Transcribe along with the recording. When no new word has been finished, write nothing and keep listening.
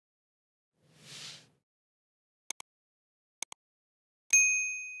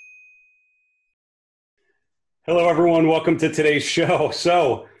Hello, everyone. Welcome to today's show.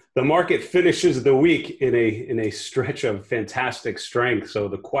 So the market finishes the week in a stretch of fantastic strength. So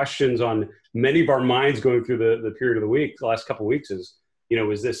the questions on many of our minds going through the period of the week, the last couple of weeks is,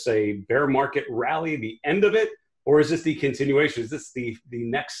 is this a bear market rally, the end of it, or is this the continuation? Is this the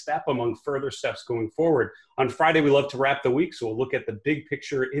next step among further steps going forward? On Friday, we love to wrap the week, so we'll look at the big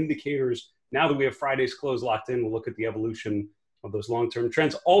picture indicators. Now that we have Friday's close locked in, we'll look at the evolution of those long-term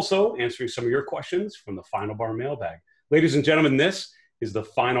trends. Also answering some of your questions from the Final Bar Mailbag. Ladies and gentlemen, this is the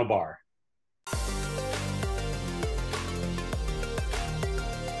Final Bar.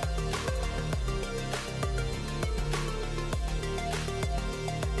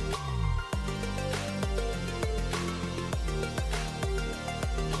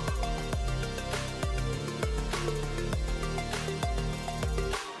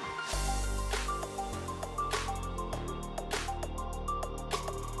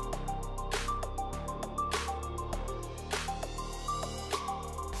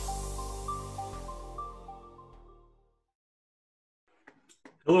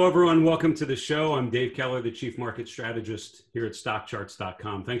 Hello, everyone. Welcome to the show. I'm Dave Keller, the Chief Market Strategist here at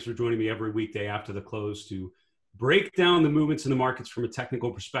StockCharts.com. Thanks for joining me every weekday after the close to break down the movements in the markets from a technical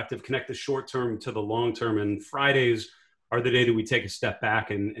perspective, connect the short term to the long term. And Fridays are the day that we take a step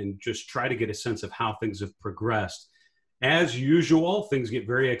back and just try to get a sense of how things have progressed. As usual, things get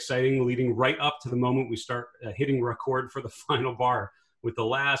very exciting, leading right up to the moment we start hitting record for the final bar, with the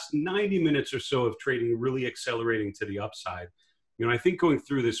last 90 minutes or so of trading really accelerating to the upside. I think going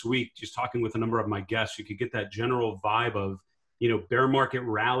through this week, just talking with a number of my guests, you could get that general vibe of, bear market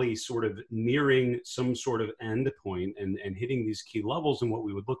rally sort of nearing some sort of end point and hitting these key levels and what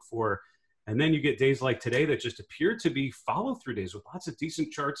we would look for. And then you get days like today that just appear to be follow-through days with lots of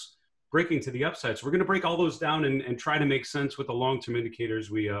decent charts breaking to the upside. So we're going to break all those down and try to make sense with the long-term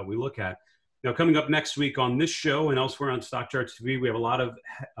indicators we look at. Now, coming up next week on this show and elsewhere on StockCharts TV, we have a lot of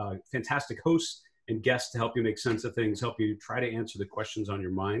fantastic hosts and guests to help you make sense of things, help you try to answer the questions on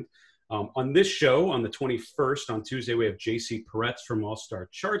your mind. On this show, on the 21st, on Tuesday, we have JC Peretz from All Star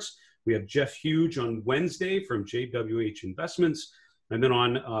Charts. We have Jeff Huge on Wednesday from JWH Investments. And then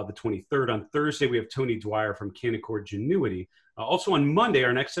on the 23rd, on Thursday, we have Tony Dwyer from Canaccord Genuity. Also on Monday,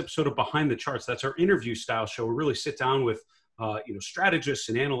 our next episode of Behind the Charts, that's our interview style show. We really sit down with strategists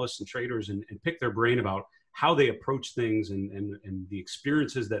and analysts and traders and pick their brain about how they approach things and the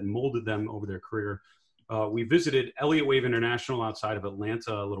experiences that molded them over their career. We visited Elliott Wave International outside of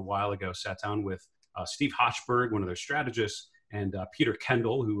Atlanta a little while ago, sat down with Steve Hochberg, one of their strategists, and Peter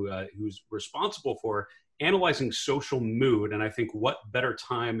Kendall, who's responsible for analyzing social mood. And I think what better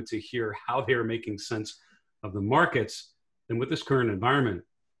time to hear how they're making sense of the markets than with this current environment.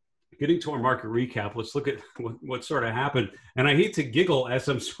 Getting to our market recap, let's look at what sort of happened. And I hate to giggle as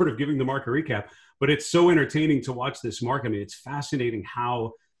I'm sort of giving the market recap, but it's so entertaining to watch this market. I mean, it's fascinating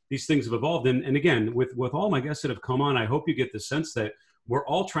how these things have evolved. And again, with all my guests that have come on, I hope you get the sense that we're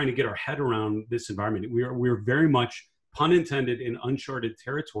all trying to get our head around this environment. We're very much, pun intended, in uncharted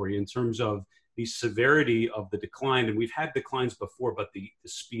territory in terms of the severity of the decline. And we've had declines before, but the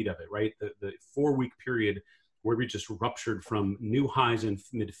speed of it, right? The 4-week period where we just ruptured from new highs in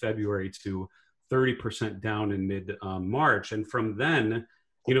mid-February to 30% down in mid-March. And from then,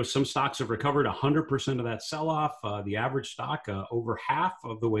 some stocks have recovered 100% of that sell-off. The average stock over half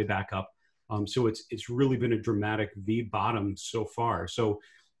of the way back up. So it's really been a dramatic V bottom so far. So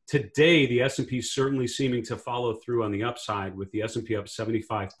today, the S&P is certainly seeming to follow through on the upside, with the S&P up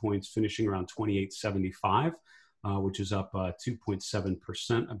 75 points, finishing around 2875, which is up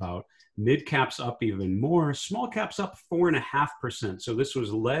 2.7% about. Mid caps up even more. Small caps up 4.5%. So this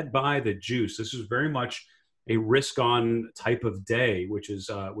was led by the juice. This is very much a risk-on type of day, which is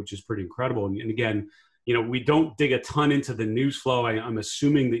pretty incredible. And again, we don't dig a ton into the news flow. I'm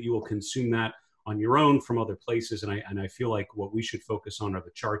assuming that you will consume that on your own from other places. And I feel like what we should focus on are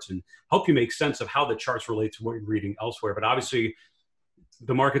the charts and help you make sense of how the charts relate to what you're reading elsewhere. But obviously,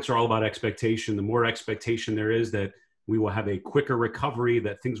 the markets are all about expectation. The more expectation there is that we will have a quicker recovery,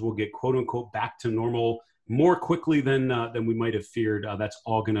 that things will get quote unquote back to normal more quickly than we might have feared. That's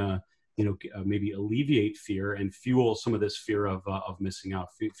all gonna maybe alleviate fear and fuel some of this fear of missing out,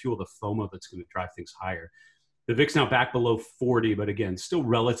 fuel the FOMO that's going to drive things higher. The VIX now back below 40, but again, still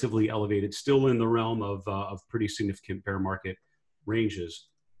relatively elevated, still in the realm of pretty significant bear market ranges.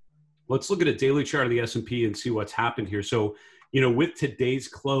 Let's look at a daily chart of the S&P and see what's happened here. So, with today's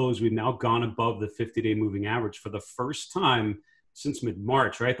close, we've now gone above the 50-day moving average for the first time since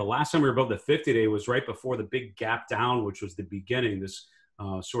mid-March, right? The last time we were above the 50-day was right before the big gap down, which was the beginning, this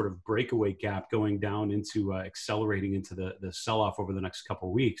sort of breakaway gap going down into accelerating into the sell-off over the next couple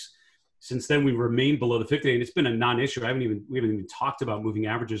of weeks. Since then, we remained below the 50-day, and it's been a non-issue. We haven't even talked about moving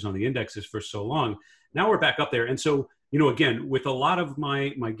averages on the indexes for so long. Now we're back up there. And so, again, with a lot of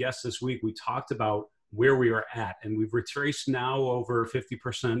my guests this week, we talked about where we are at, and we've retraced now over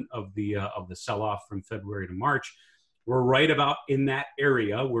 50% of the sell-off from February to March. We're right about in that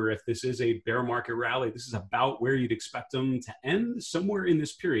area where, if this is a bear market rally, this is about where you'd expect them to end, somewhere in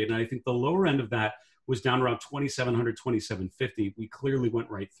this period. And I think the lower end of that was down around 2,700, 2,750. We clearly went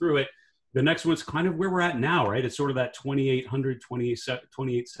right through it. The next one's kind of where we're at now, right? It's sort of that 2,800,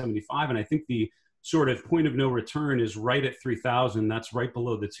 2,875. And I think the sort of point of no return is right at 3,000. That's right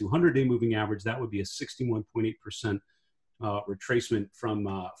below the 200-day moving average. That would be a 61.8% retracement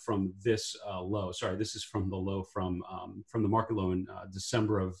from this low. Sorry, this is from the low from the market low in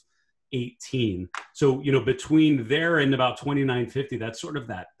December of 18. So, between there and about 2,950, that's sort of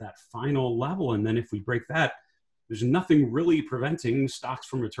that final level. And then if we break that, there's nothing really preventing stocks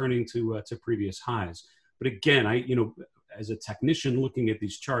from returning to previous highs. But again, as a technician looking at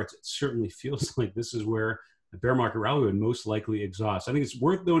these charts, it certainly feels like this is where the bear market rally would most likely exhaust. I think it's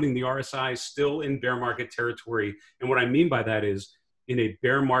worth noting the RSI is still in bear market territory. And what I mean by that is, in a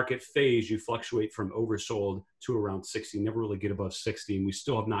bear market phase, you fluctuate from oversold to around 60, never really get above 60. And we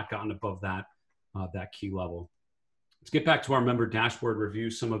still have not gotten above that key level. Let's get back to our member dashboard, review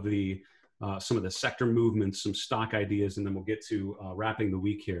some of the sector movements, some stock ideas, and then we'll get to wrapping the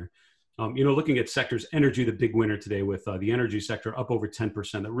week here. Looking at sectors, energy, the big winner today with the energy sector up over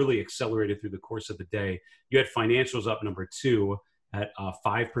 10%. That really accelerated through the course of the day. You had financials up number 2 at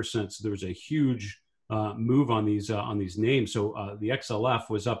 5%. So there was a huge move on these names. So the XLF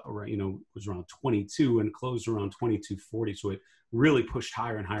was up, was around 22 and closed around 22.40. So it really pushed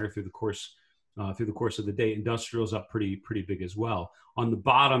higher and higher through the course of the day. Industrials up pretty big as well. On the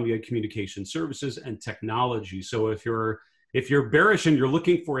bottom, you had communication services and technology. So if you're bearish and you're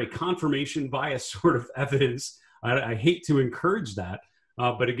looking for a confirmation bias sort of evidence, I hate to encourage that.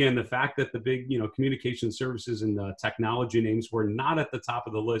 But again, the fact that the big, communication services and technology names were not at the top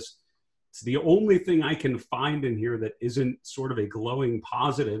of the list, it's the only thing I can find in here that isn't sort of a glowing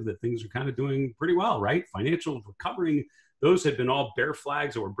positive that things are kind of doing pretty well, right? Financials recovering. Those had been all bear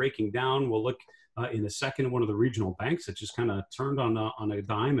flags that were breaking down. We'll look in a second at one of the regional banks that just kind of turned on a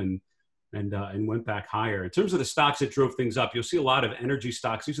dime and went back higher. In terms of the stocks that drove things up, you'll see a lot of energy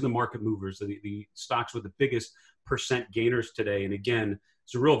stocks. These are the market movers, the stocks with the biggest percent gainers today. And again,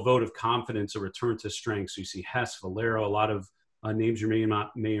 it's a real vote of confidence, a return to strength. So you see Hess, Valero, a lot of names you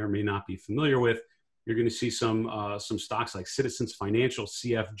may or may not be familiar with. You're going to see some stocks like Citizens Financial,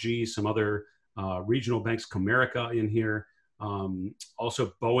 CFG, some other regional banks, Comerica in here.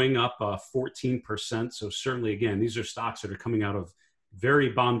 Also Boeing up 14%. So certainly, again, these are stocks that are coming out of very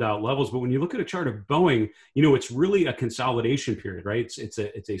bombed out levels. But when you look at a chart of Boeing, it's really a consolidation period, right? It's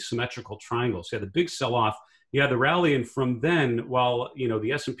a symmetrical triangle. So you had the big sell-off, you had the rally, and from then, while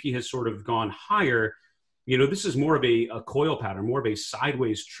the S&P has sort of gone higher, this is more of a coil pattern, more of a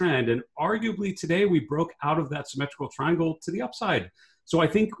sideways trend. And arguably today we broke out of that symmetrical triangle to the upside. So I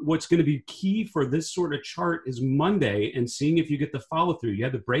think what's going to be key for this sort of chart is Monday and seeing if you get the follow through. You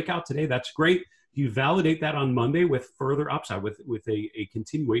had the breakout today. That's great. Do you validate that on Monday with further upside, with a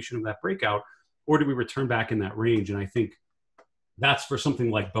continuation of that breakout, or do we return back in that range? And I think that's for something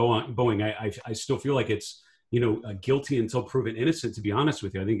like Boeing. I still feel like it's, guilty until proven innocent, to be honest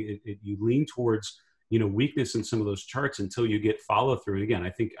with you. I think you lean towards, weakness in some of those charts until you get follow through. And again, I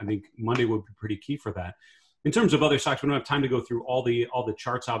think Monday would be pretty key for that. In terms of other stocks, we don't have time to go through all the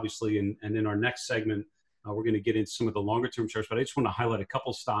charts, obviously. And in our next segment, we're going to get into some of the longer term charts, but I just want to highlight a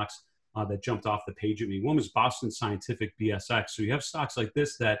couple stocks that jumped off the page at me. One was Boston Scientific, BSX. So you have stocks like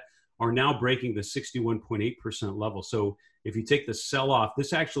this that are now breaking the 61.8% level. So if you take the sell-off,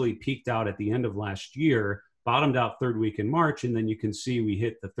 this actually peaked out at the end of last year, bottomed out third week in March, and then you can see we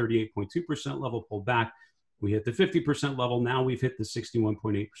hit the 38.2% level, pulled back. We hit the 50% level. Now we've hit the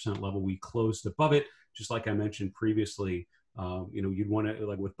 61.8% level. We closed above it. Just like I mentioned previously, you'd want to,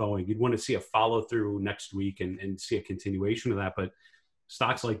 like with Boeing, you'd want to see a follow through next week and see a continuation of that. But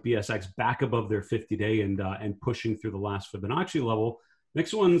stocks like BSX back above their 50-day and pushing through the last Fibonacci level.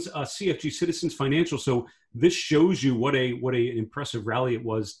 Next one's CFG, Citizens Financial. So this shows you what an impressive rally it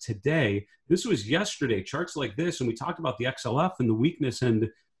was today. This was yesterday, charts like this, and we talked about the XLF and the weakness. And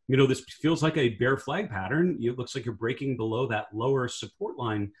this feels like a bear flag pattern. It looks like you're breaking below that lower support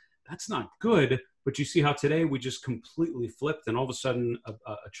line. That's not good. But you see how today we just completely flipped, and all of a sudden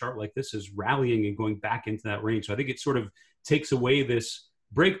a chart like this is rallying and going back into that range. So I think it sort of takes away this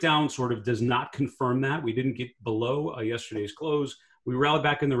breakdown, sort of does not confirm that. We didn't get below yesterday's close. We rallied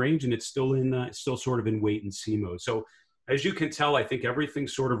back in the range, and it's still sort of in wait and see mode. So as you can tell, I think everything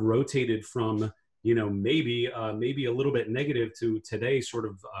sort of rotated from, maybe a little bit negative to today, sort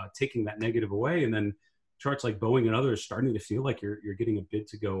of taking that negative away, and then charts like Boeing and others starting to feel like you're getting a bid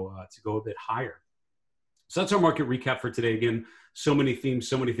to go a bit higher. So that's our market recap for today. Again, so many themes,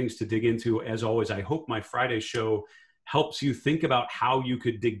 so many things to dig into. As always, I hope my Friday show helps you think about how you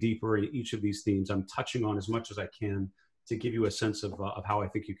could dig deeper in each of these themes. I'm touching on as much as I can to give you a sense of how I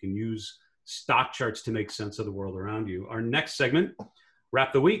think you can use stock charts to make sense of the world around you. Our next segment,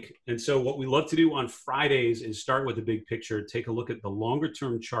 wrap the week. And so what we love to do on Fridays is start with the big picture, take a look at the longer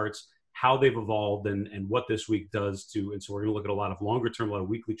term charts, how they've evolved, and what this week does to. And so we're going to look at a lot of longer term, a lot of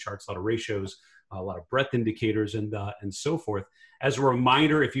weekly charts, a lot of ratios, a lot of breadth indicators, and so forth. As a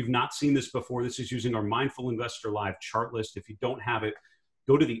reminder, if you've not seen this before, this is using our Mindful Investor Live chart list. If you don't have it,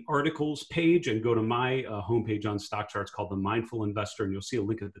 go to the articles page and go to my homepage on StockCharts called the Mindful Investor, and you'll see a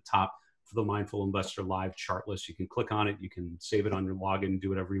link at the top for the Mindful Investor Live chart list. You can click on it, you can save it on your login, do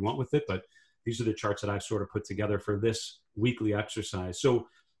whatever you want with it. But these are the charts that I've sort of put together for this weekly exercise. So,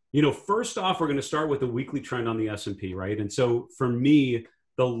 first off, we're going to start with the weekly trend on the S&P, right? And so for me,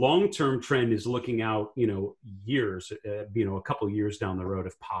 the long-term trend is looking out, years, a couple of years down the road,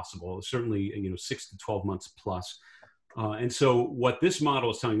 if possible, certainly, 6 to 12 months plus. And so what this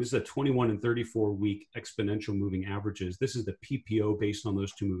model is telling you, this is a 21 and 34 week exponential moving averages. This is the PPO based on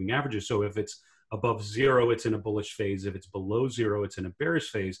those two moving averages. So if it's above zero, it's in a bullish phase. If it's below zero, it's in a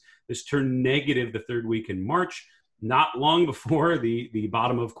bearish phase. This turned negative the third week in March, not long before the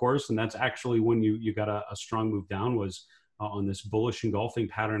bottom, of course. And that's actually when you got a strong move down, was on this bullish engulfing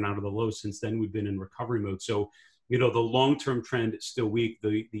pattern out of the low. Since then, we've been in recovery mode. So, the long-term trend is still weak.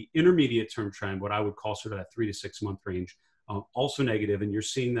 The intermediate term trend, what I would call sort of that 3 to 6 month range, also negative. And you're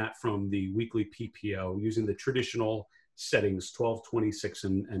seeing that from the weekly PPO using the traditional settings, 12, 26,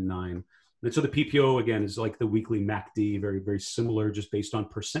 and 9. And so the PPO, again, is like the weekly MACD, very, very similar, just based on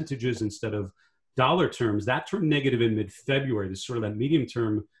percentages instead of dollar terms. That turned negative in mid-February. This sort of that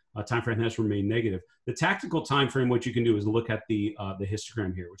medium-term time frame has remained negative. The tactical time frame, what you can do is look at the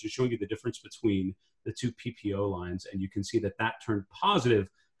histogram here, which is showing you the difference between the two PPO lines, and you can see that turned positive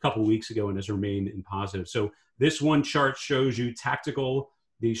a couple weeks ago and has remained in positive. So this one chart shows you tactical,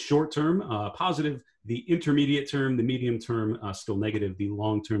 the short term positive, the intermediate term, the medium term still negative, the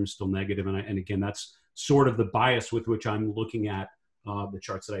long term still negative. And again, that's sort of the bias with which I'm looking at the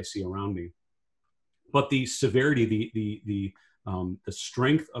charts that I see around me. But the severity, the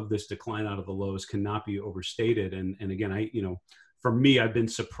strength of this decline out of the lows cannot be overstated. And again, for me, I've been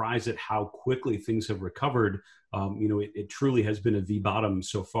surprised at how quickly things have recovered. It truly has been a V bottom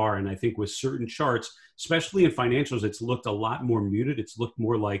so far. And I think with certain charts, especially in financials, it's looked a lot more muted. It's looked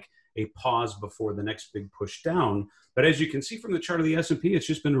more like a pause before the next big push down. But as you can see from the chart of the S&P, it's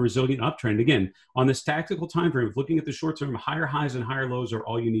just been a resilient uptrend. Again, on this tactical time frame, looking at the short term, higher highs and higher lows are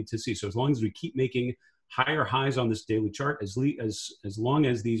all you need to see. So as long as we keep making higher highs on this daily chart, as long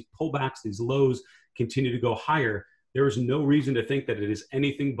as these pullbacks, these lows continue to go higher, there is no reason to think that it is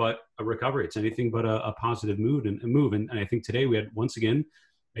anything but a recovery. It's anything but a positive mood and a move. And I think today we had, once again,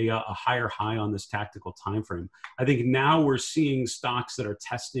 a higher high on this tactical time frame. I think now we're seeing stocks that are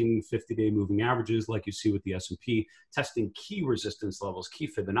testing 50-day moving averages, like you see with the S&P, testing key resistance levels, key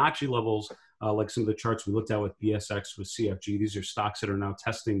Fibonacci levels, like some of the charts we looked at with BSX, with CFG. These are stocks that are now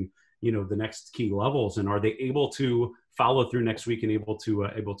testing, the next key levels, and are they able to follow through next week and able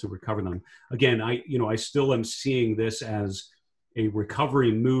to recover them? Again, I still am seeing this as a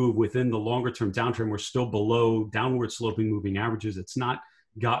recovery move within the longer term downtrend. We're still below downward sloping moving averages. It's not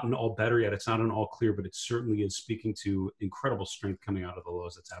gotten all better yet. It's not an all clear, but it certainly is speaking to incredible strength coming out of the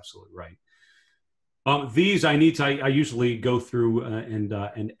lows. That's absolutely right. These I usually go through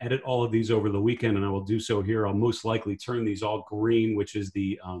and edit all of these over the weekend, and I will do so here. I'll most likely turn these all green, which is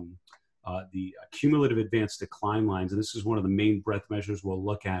the cumulative advanced decline lines. And this is one of the main breadth measures we'll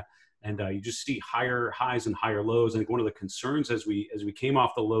look at. And you just see higher highs and higher lows. I think one of the concerns as we came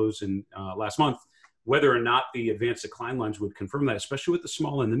off the lows in last month, whether or not the advanced decline lines would confirm that, especially with the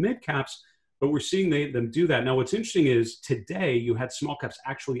small and the mid caps, but we're seeing them do that. Now, what's interesting is today you had small caps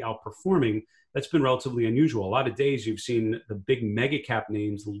actually outperforming. That's been relatively unusual. A lot of days you've seen the big mega cap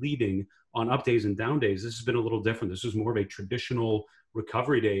names leading on up days and down days. This has been a little different. This is more of a traditional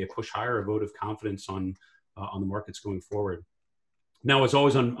recovery day, a push higher, a vote of confidence on the markets going forward. Now, as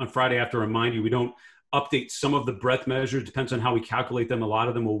always on Friday, I have to remind you, we don't update some of the breadth measures. Depends on how we calculate them. A lot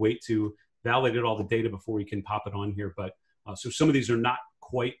of them will wait to validate all the data before we can pop it on here. But so some of these are not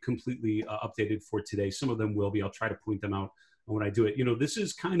quite completely updated for today. Some of them will be. I'll try to point them out when I do it. This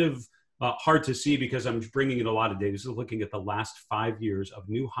is kind of hard to see because I'm bringing in a lot of data. This is looking at the last 5 years of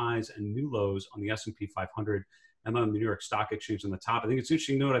new highs and new lows on the S&P 500 and on the New York Stock Exchange on the top. I think it's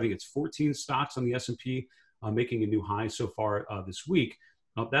interesting to note, I think it's 14 stocks on the S&P making a new high so far this week.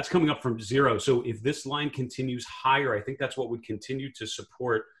 That's coming up from zero. So if this line continues higher, I think that's what would continue to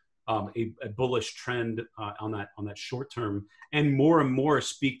support a bullish trend on that short term, and more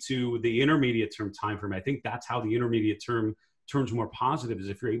speak to the intermediate term time frame. I think that's how the intermediate term turns more positive, is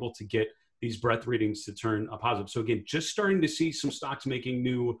if you're able to get these breadth readings to turn positive. So again, just starting to see some stocks making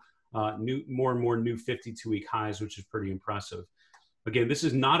more and more new 52-week highs, which is pretty impressive. Again, this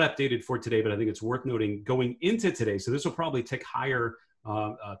is not updated for today, but I think it's worth noting going into today. So this will probably tick higher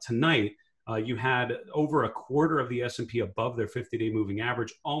tonight. You had over a quarter of the S&P above their 50-day moving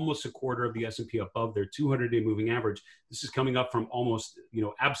average, almost a quarter of the S&P above their 200-day moving average. This is coming up from almost,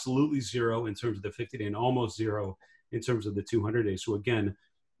 absolutely zero in terms of the 50-day and almost zero in terms of the 200-day. So again,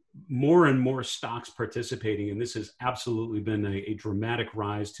 more and more stocks participating, and this has absolutely been a dramatic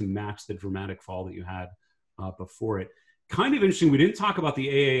rise to match the dramatic fall that you had before it. Kind of interesting, we didn't talk about the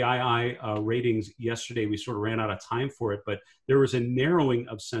AAII ratings yesterday. We sort of ran out of time for it, but there was a narrowing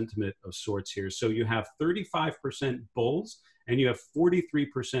of sentiment of sorts here. So you have 35% bulls and you have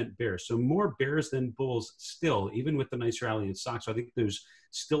 43% bears. So more bears than bulls still, even with the nice rally in stocks. So I think there's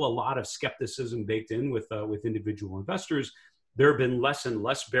still a lot of skepticism baked in with individual investors. There have been less and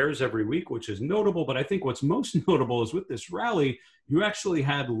less bears every week, which is notable. But I think what's most notable is with this rally, you actually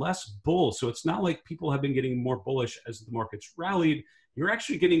had less bulls. So it's not like people have been getting more bullish as the markets rallied. You're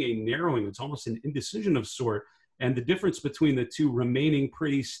actually getting a narrowing. It's almost an indecision of sort. And the difference between the two remaining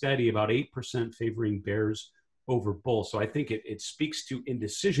pretty steady, about 8% favoring bears over bulls. So I think it speaks to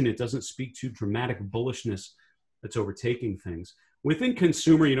indecision. It doesn't speak to dramatic bullishness that's overtaking things. Within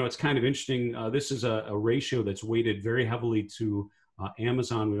consumer, it's kind of interesting. This is a ratio that's weighted very heavily to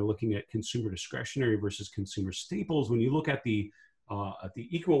Amazon. We're looking at consumer discretionary versus consumer staples. When you look at the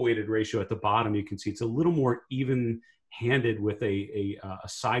equal weighted ratio at the bottom, you can see it's a little more even-handed with a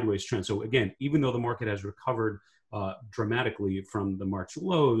sideways trend. So again, even though the market has recovered dramatically from the March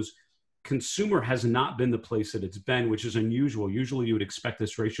lows, consumer has not been the place that it's been, which is unusual. Usually you would expect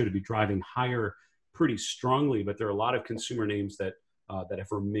this ratio to be driving higher pretty strongly, but there are a lot of consumer names that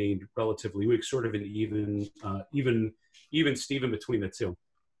have remained relatively weak, sort of an even Steven between the two.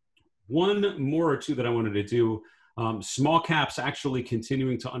 One more or two that I wanted to do. Small caps actually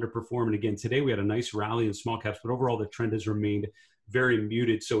continuing to underperform. And again, today we had a nice rally in small caps, but overall the trend has remained very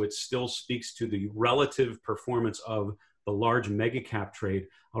muted. So it still speaks to the relative performance of the large mega cap trade.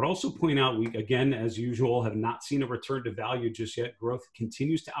 I would also point out, we, again, as usual, have not seen a return to value just yet. Growth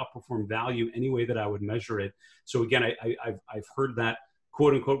continues to outperform value any way that I would measure it. So again, I've heard that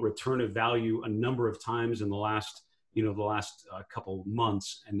quote unquote return of value a number of times in the last couple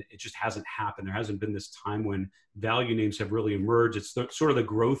months, and it just hasn't happened. There hasn't been this time when value names have really emerged. It's sort of the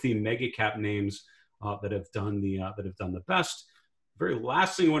growthy mega cap names that have done the best. Very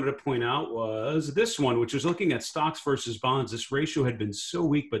last thing I wanted to point out was this one, which was looking at stocks versus bonds. This ratio had been so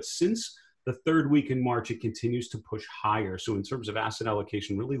weak, but since the third week in March, it continues to push higher. So in terms of asset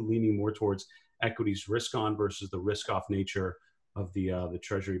allocation, really leaning more towards equities risk on versus the risk off nature of the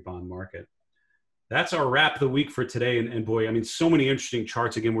treasury bond market. That's our wrap of the week for today. And boy, I mean, so many interesting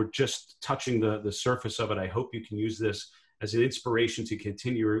charts. Again, we're just touching the surface of it. I hope you can use this as an inspiration to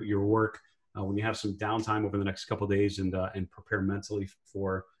continue your work when you have some downtime over the next couple of days and prepare mentally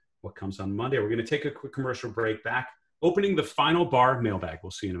for what comes on Monday. We're going to take a quick commercial break. Back opening the Final Bar Mailbag.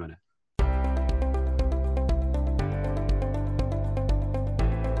 We'll see you in a minute.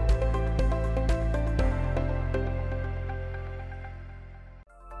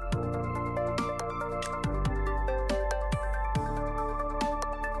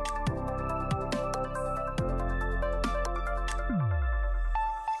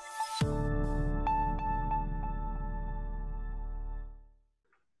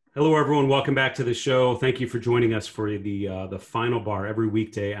 Hello, everyone. Welcome back to the show. Thank you for joining us for the Final Bar every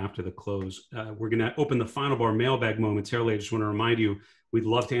weekday after the close. We're going to open the Final Bar Mailbag momentarily. I just want to remind you, we'd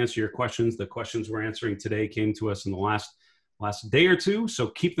love to answer your questions. The questions we're answering today came to us in the last day or two, so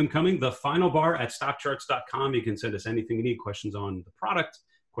keep them coming. The Final Bar at StockCharts.com. You can send us anything you need, questions on the product,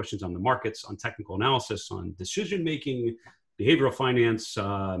 questions on the markets, on technical analysis, on decision-making, behavioral finance,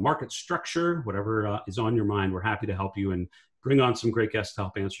 market structure, whatever is on your mind. We're happy to help you and bring on some great guests to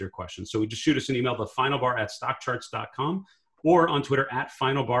help answer your questions. So just shoot us an email, thefinalbar@stockcharts.com, or on Twitter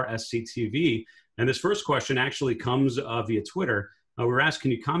 @FinalBarSCTV. And this first question actually comes via Twitter. We're asked,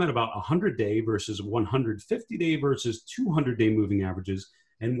 can you comment about 100-day versus 150-day versus 200-day moving averages,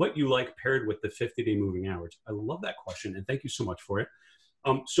 and what you like paired with the 50-day moving average? I love that question, and thank you so much for it.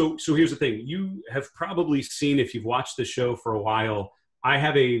 So here's the thing. You have probably seen, if you've watched the show for a while, I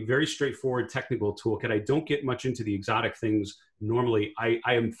have a very straightforward technical toolkit. I don't get much into the exotic things normally. I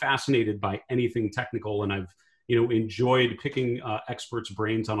am fascinated by anything technical, and I've enjoyed picking experts'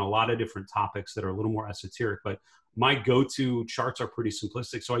 brains on a lot of different topics that are a little more esoteric. But my go-to charts are pretty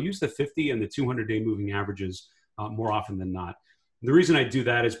simplistic. So I use the 50 and the 200-day moving averages more often than not. The reason I do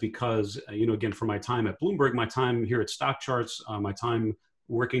that is because, again, for my time at Bloomberg, my time here at StockCharts, my time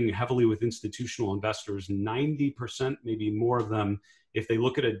working heavily with institutional investors, 90%, maybe more of them, if they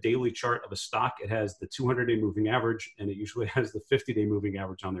look at a daily chart of a stock, it has the 200-day moving average, and it usually has the 50-day moving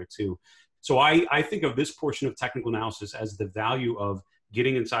average on there too. So I think of this portion of technical analysis as the value of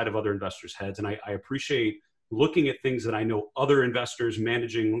getting inside of other investors' heads. And I appreciate looking at things that I know other investors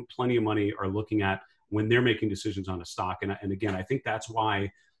managing plenty of money are looking at when they're making decisions on a stock. And again, I think that's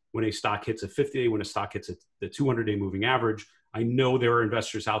why when a stock hits a 50-day, when a stock hits the 200-day moving average, I know there are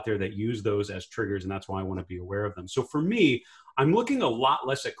investors out there that use those as triggers, and that's why I want to be aware of them. So for me, I'm looking a lot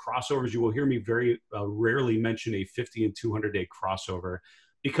less at crossovers. You will hear me very rarely mention a 50 and 200-day crossover,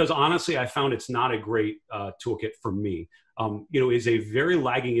 because honestly, I found it's not a great toolkit for me. Is a very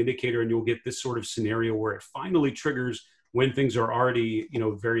lagging indicator, and you'll get this sort of scenario where it finally triggers when things are already,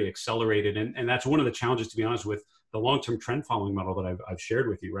 very accelerated. And that's one of the challenges, to be honest, with the long-term trend following model that I've shared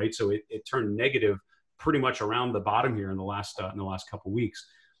with you, right? So it turned negative pretty much around the bottom here in the last couple of weeks.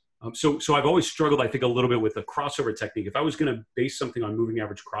 So I've always struggled, I think, a little bit with the crossover technique. If I was going to base something on moving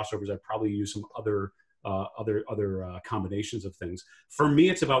average crossovers, I'd probably use some other combinations of things. For me,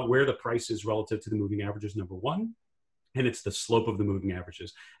 it's about where the price is relative to the moving averages, number one, and it's the slope of the moving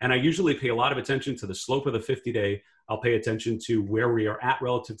averages. And I usually pay a lot of attention to the slope of the 50-day. I'll pay attention to where we are at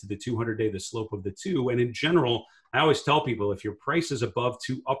relative to the 200-day, the slope of the two. And in general, I always tell people, if your price is above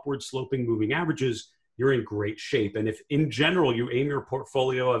two upward sloping moving averages, you're in great shape. And if in general, you aim your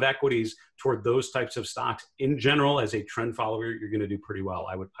portfolio of equities toward those types of stocks, in general, as a trend follower, you're going to do pretty well,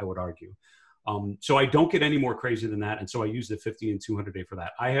 I would argue. So I don't get any more crazy than that. And so I use the 50 and 200-day for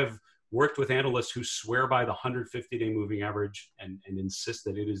that. I have worked with analysts who swear by the 150-day moving average and insist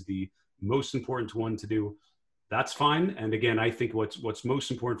that it is the most important one to do. That's fine. And again, I think what's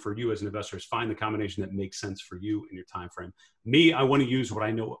most important for you as an investor is find the combination that makes sense for you in your time frame. Me, I want to use what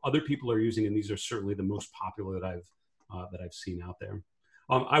I know other people are using, and these are certainly the most popular that I've seen out there.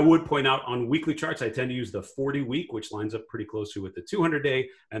 I would point out on weekly charts, I tend to use the 40-week, which lines up pretty closely with the 200-day,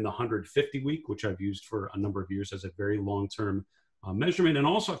 and the 150-week, which I've used for a number of years as a very long-term measurement. And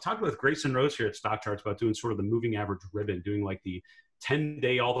also, I've talked with Grayson Rose here at StockCharts about doing sort of the moving average ribbon, doing like the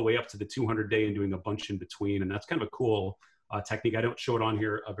 10-day all the way up to the 200-day and doing a bunch in between. And that's kind of a cool technique. I don't show it on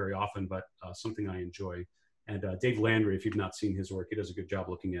here very often, but something I enjoy. And Dave Landry, if you've not seen his work, he does a good job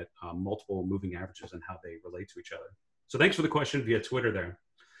looking at multiple moving averages and how they relate to each other. So thanks for the question via Twitter there.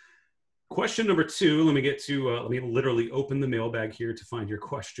 Question number two, let me literally open the mailbag here to find your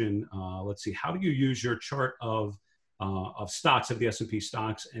question. Let's see, how do you use your chart of stocks, of the S&P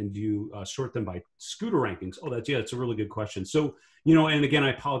stocks, and do you sort them by scooter rankings? Oh, that's a really good question. So, and again,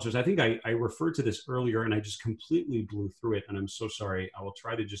 I apologize. I think I referred to this earlier and I just completely blew through it, and I'm so sorry. I will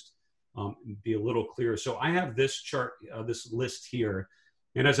try to just be a little clearer. So I have this chart, this list here.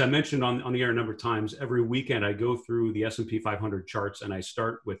 And as I mentioned on the air a number of times, every weekend I go through the S&P 500 charts, and I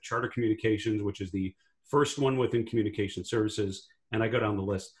start with Charter Communications, which is the first one within communication services, and I go down the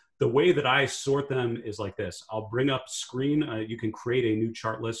list. The way that I sort them is like this. I'll bring up screen. You can create a new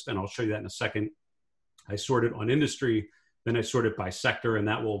chart list, and I'll show you that in a second. I sort it on industry, then I sort it by sector, and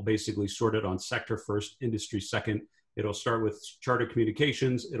that will basically sort it on sector first, industry second. It'll start with Charter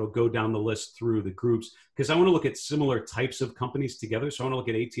Communications. It'll go down the list through the groups, because I want to look at similar types of companies together. So I want to look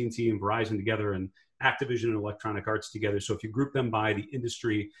at AT&T and Verizon together, and Activision and Electronic Arts together. So if you group them by the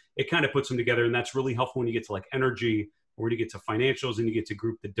industry, it kind of puts them together, and that's really helpful when you get to like energy, or when you get to financials, and you get to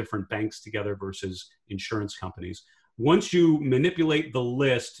group the different banks together versus insurance companies. Once you manipulate the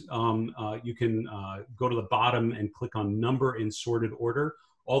list, you can go to the bottom and click on number in sorted order.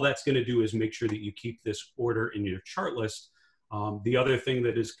 All that's going to do is make sure that you keep this order in your chart list. The other thing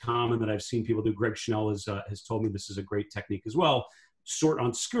that is common that I've seen people do, Greg Schnell has told me this is a great technique as well, sort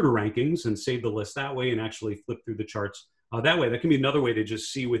on scooter rankings and save the list that way and actually flip through the charts that way. That can be another way to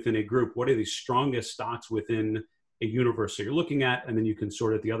just see within a group, what are the strongest stocks within a universe that you're looking at, and then you can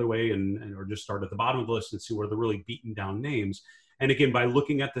sort it the other way or just start at the bottom of the list and see what are the really beaten down names. And again, by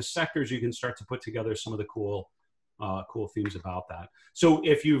looking at the sectors, you can start to put together some of the cool themes about that. So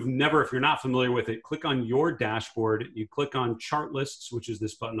if you're not familiar with it, click on your dashboard, you click on chart lists, which is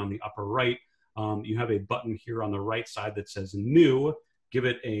this button on the upper right. You have a button here on the right side that says new, give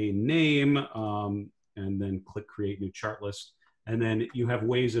it a name, and then click create new chart list. And then you have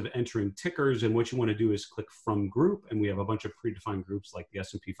ways of entering tickers, and what you want to do is click from group, and we have a bunch of predefined groups like the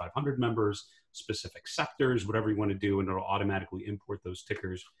S&P 500 members, specific sectors, whatever you want to do, and it'll automatically import those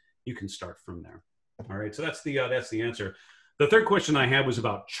tickers. You can start from there. All right, so that's the answer. The third question I had was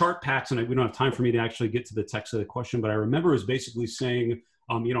about chart packs, and we don't have time for me to actually get to the text of the question, but I remember it was basically saying,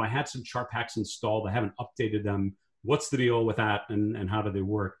 I had some chart packs installed. I haven't updated them. What's the deal with that, and how do they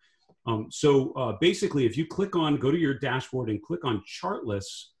work? Basically, if you go to your dashboard and click on chart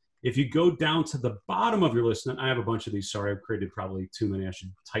lists, if you go down to the bottom of your list, and I have a bunch of these, sorry, I've created probably too many. I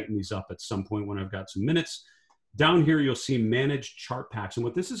should tighten these up at some point when I've got some minutes. Down here, you'll see manage chart packs. And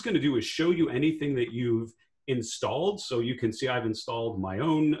what this is going to do is show you anything that you've installed. So you can see I've installed my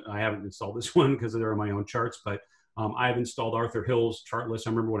own. I haven't installed this one because they're my own charts, but I've installed Arthur Hill's chart list.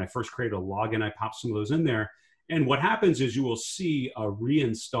 I remember when I first created a login, I popped some of those in there. And what happens is you will see a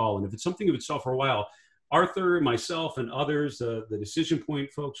reinstall. And if it's something you've installed for a while, Arthur, myself, and others, the Decision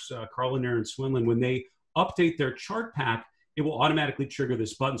Point folks, Carl and Aaron Swinland, when they update their chart pack, it will automatically trigger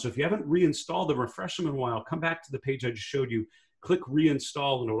this button. So if you haven't reinstalled them, refresh them in a while, come back to the page I just showed you, click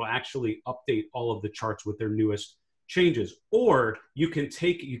reinstall, and it will actually update all of the charts with their newest changes. Or you can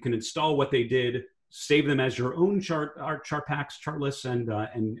install what they did, save them as your own chart packs, chart lists, and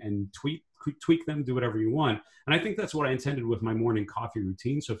tweak them, do whatever you want. And I think that's what I intended with my morning coffee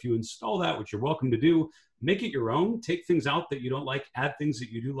routine. So if you install that, which you're welcome to do, make it your own, take things out that you don't like, add things that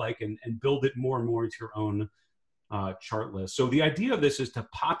you do like, and build it more and more into your own chart list. So the idea of this is to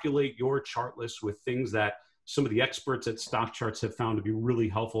populate your chart list with things that some of the experts at StockCharts have found to be really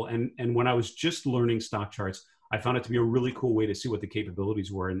helpful. And when I was just learning StockCharts, I found it to be a really cool way to see what the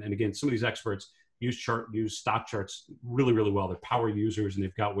capabilities were. And again, some of these experts use StockCharts really, really well. They're power users, and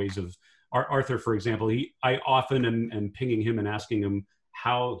they've got ways of, Arthur, for example, I often am pinging him and asking him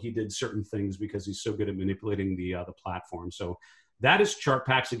how he did certain things because he's so good at manipulating the platform. So that is chart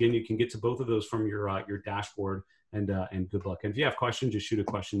packs. Again, you can get to both of those from your dashboard, and good luck. And if you have questions, just shoot a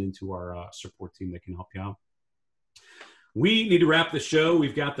question into our support team that can help you out. We need to wrap the show.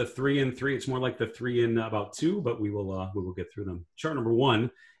 We've got the 3 in 3. It's more like the 3 in about 2, but we will get through them. Chart number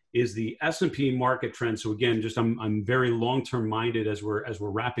 1 is the S&P market trend. So again, I'm very long-term minded as we're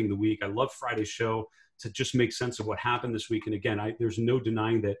wrapping the week. I love Friday's show to just make sense of what happened this week. And again, there's no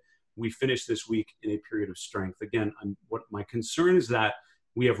denying that we finished this week in a period of strength. Again, what my concern is that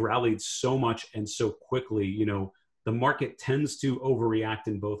we have rallied so much and so quickly. The market tends to overreact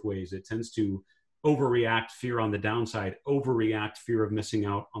in both ways. It tends to overreact fear on the downside, overreact fear of missing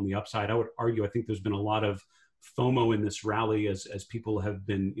out on the upside. I would argue, I think there's been a lot of FOMO in this rally as people have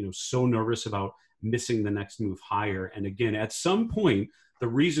been, so nervous about missing the next move higher. And again, at some point, the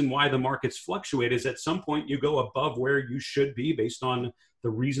reason why the markets fluctuate is at some point you go above where you should be based on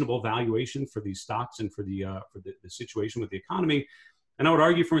the reasonable valuation for these stocks and for the situation with the economy. And I would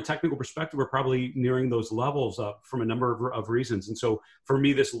argue from a technical perspective, we're probably nearing those levels from a number of reasons. And so for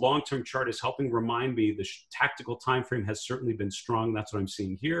me, this long-term chart is helping remind me the tactical time frame has certainly been strong. That's what I'm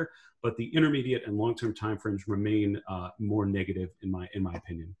seeing here. But the intermediate and long-term time frames remain more negative in my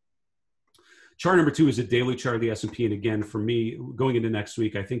opinion. Chart number 2 is a daily chart of the S&P. And again, for me, going into next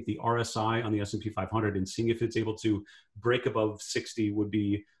week, I think the RSI on the S&P 500 and seeing if it's able to break above 60 would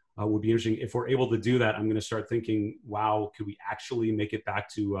be interesting. If we're able to do that, I'm going to start thinking, wow, could we actually make it back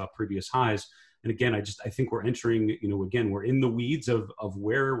to previous highs? And again, I think we're entering, again, we're in the weeds of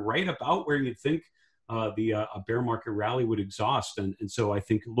right about where you'd think a bear market rally would exhaust. And so I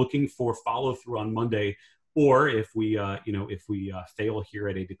think looking for follow through on Monday, or if we fail here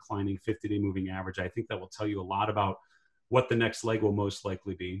at a declining 50-day moving average, I think that will tell you a lot about what the next leg will most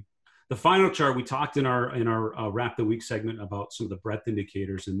likely be. The final chart, we talked in our wrap the week segment about some of the breadth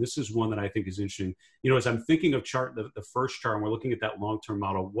indicators, and this is one that I think is interesting. As I'm thinking of the first chart, and we're looking at that long-term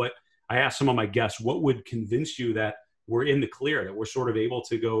model, I asked some of my guests, what would convince you that we're in the clear, that we're sort of able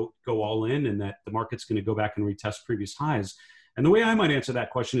to go all in, and that the market's going to go back and retest previous highs? And the way I might answer that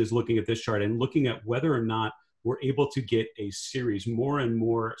question is looking at this chart and looking at whether or not we're able to get a series, more and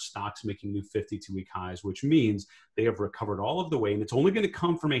more stocks making new 52-week highs, which means they have recovered all of the way. And it's only going to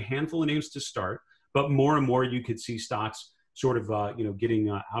come from a handful of names to start, but more and more you could see stocks sort of, getting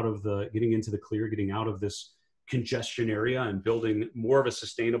into the clear, getting out of this congestion area and building more of a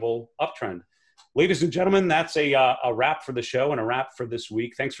sustainable uptrend. Ladies and gentlemen, that's a wrap for the show and a wrap for this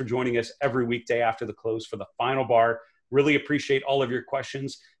week. Thanks for joining us every weekday after the close for the Final Bar. Really appreciate all of your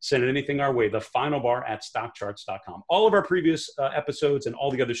questions. Send anything our way, thefinalbar@stockcharts.com. All of our previous episodes and all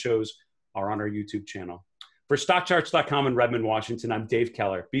the other shows are on our YouTube channel. For StockCharts.com in Redmond, Washington, I'm Dave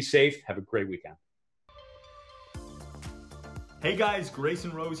Keller. Be safe. Have a great weekend. Hey guys,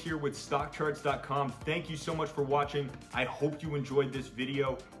 Grayson Rose here with StockCharts.com. Thank you so much for watching. I hope you enjoyed this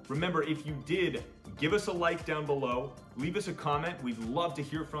video. Remember, if you did, give us a like down below, leave us a comment. We'd love to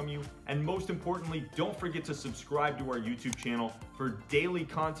hear from you. And most importantly, don't forget to subscribe to our YouTube channel for daily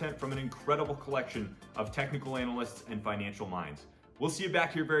content from an incredible collection of technical analysts and financial minds. We'll see you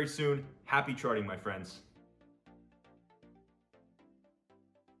back here very soon. Happy charting, my friends.